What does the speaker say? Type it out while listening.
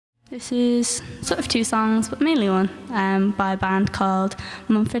This is sort of two songs, but mainly one, by a band called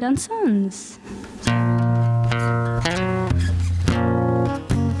Mumford and Sons.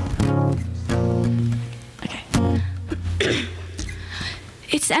 Okay.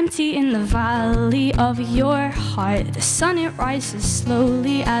 It's empty in the valley of your heart. The sun, it rises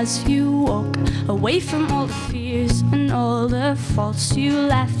slowly as you walk away from all the fears and all the faults you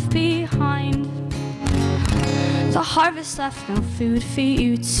left behind. The harvest left no food for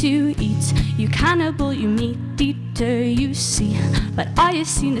you to eat. You cannibal, you meat eater, you see. But I have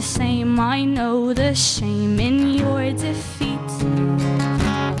seen the same, I know the shame in your defeat.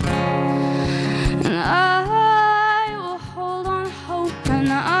 And I will hold on hope, and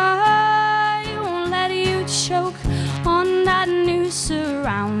I won't let you choke on that noose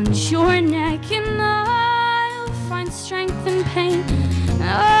around your neck. And I'll find strength in pain.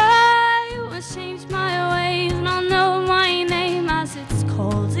 I will change my ways, and I'll know my name as it's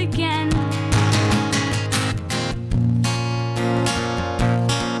called again.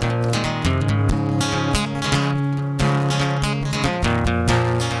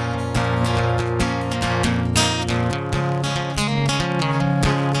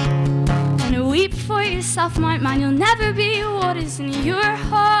 And weep for yourself, my man, you'll never be what is in your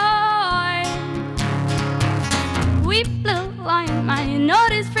heart. Weep, little lion man, you're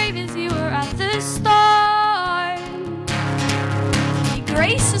not as brave as you were at the start. Your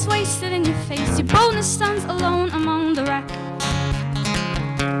grace is wasted in your face, your boldness stands alone among the wreck.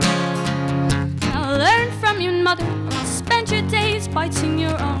 Now learn from your mother, or else spend your days biting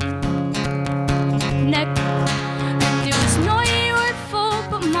your own neck. And it was not your fault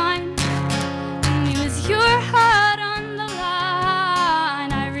but mine, and it was your heart on the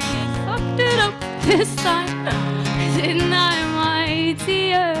line. I really fucked it up this time. Didn't I, my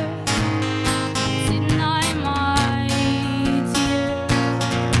dear? Didn't I, my dear?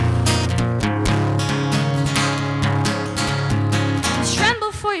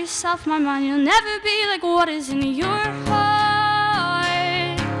 Tremble for yourself, my man, you'll never be like what is in your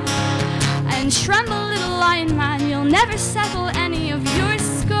heart. And tremble, little lion man, you'll never settle any of your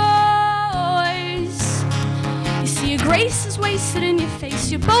scores. You see, your grace is wasted in your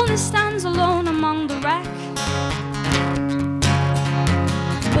face, your boldness stands alone among the wreck.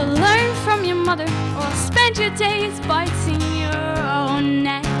 But learn from your mother, or I'll spend your days biting your own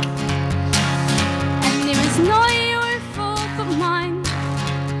neck. And it was not your fault but mine,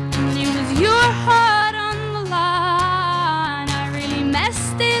 and it was your heart on the line. I really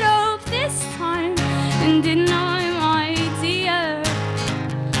messed it up this time, and didn't I, my dear?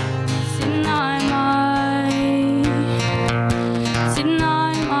 Didn't I, my? Didn't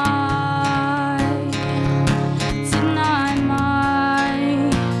I, my? Didn't I, my?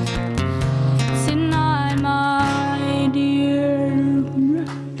 Tonight, my dear.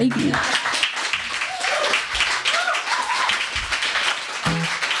 Thank you.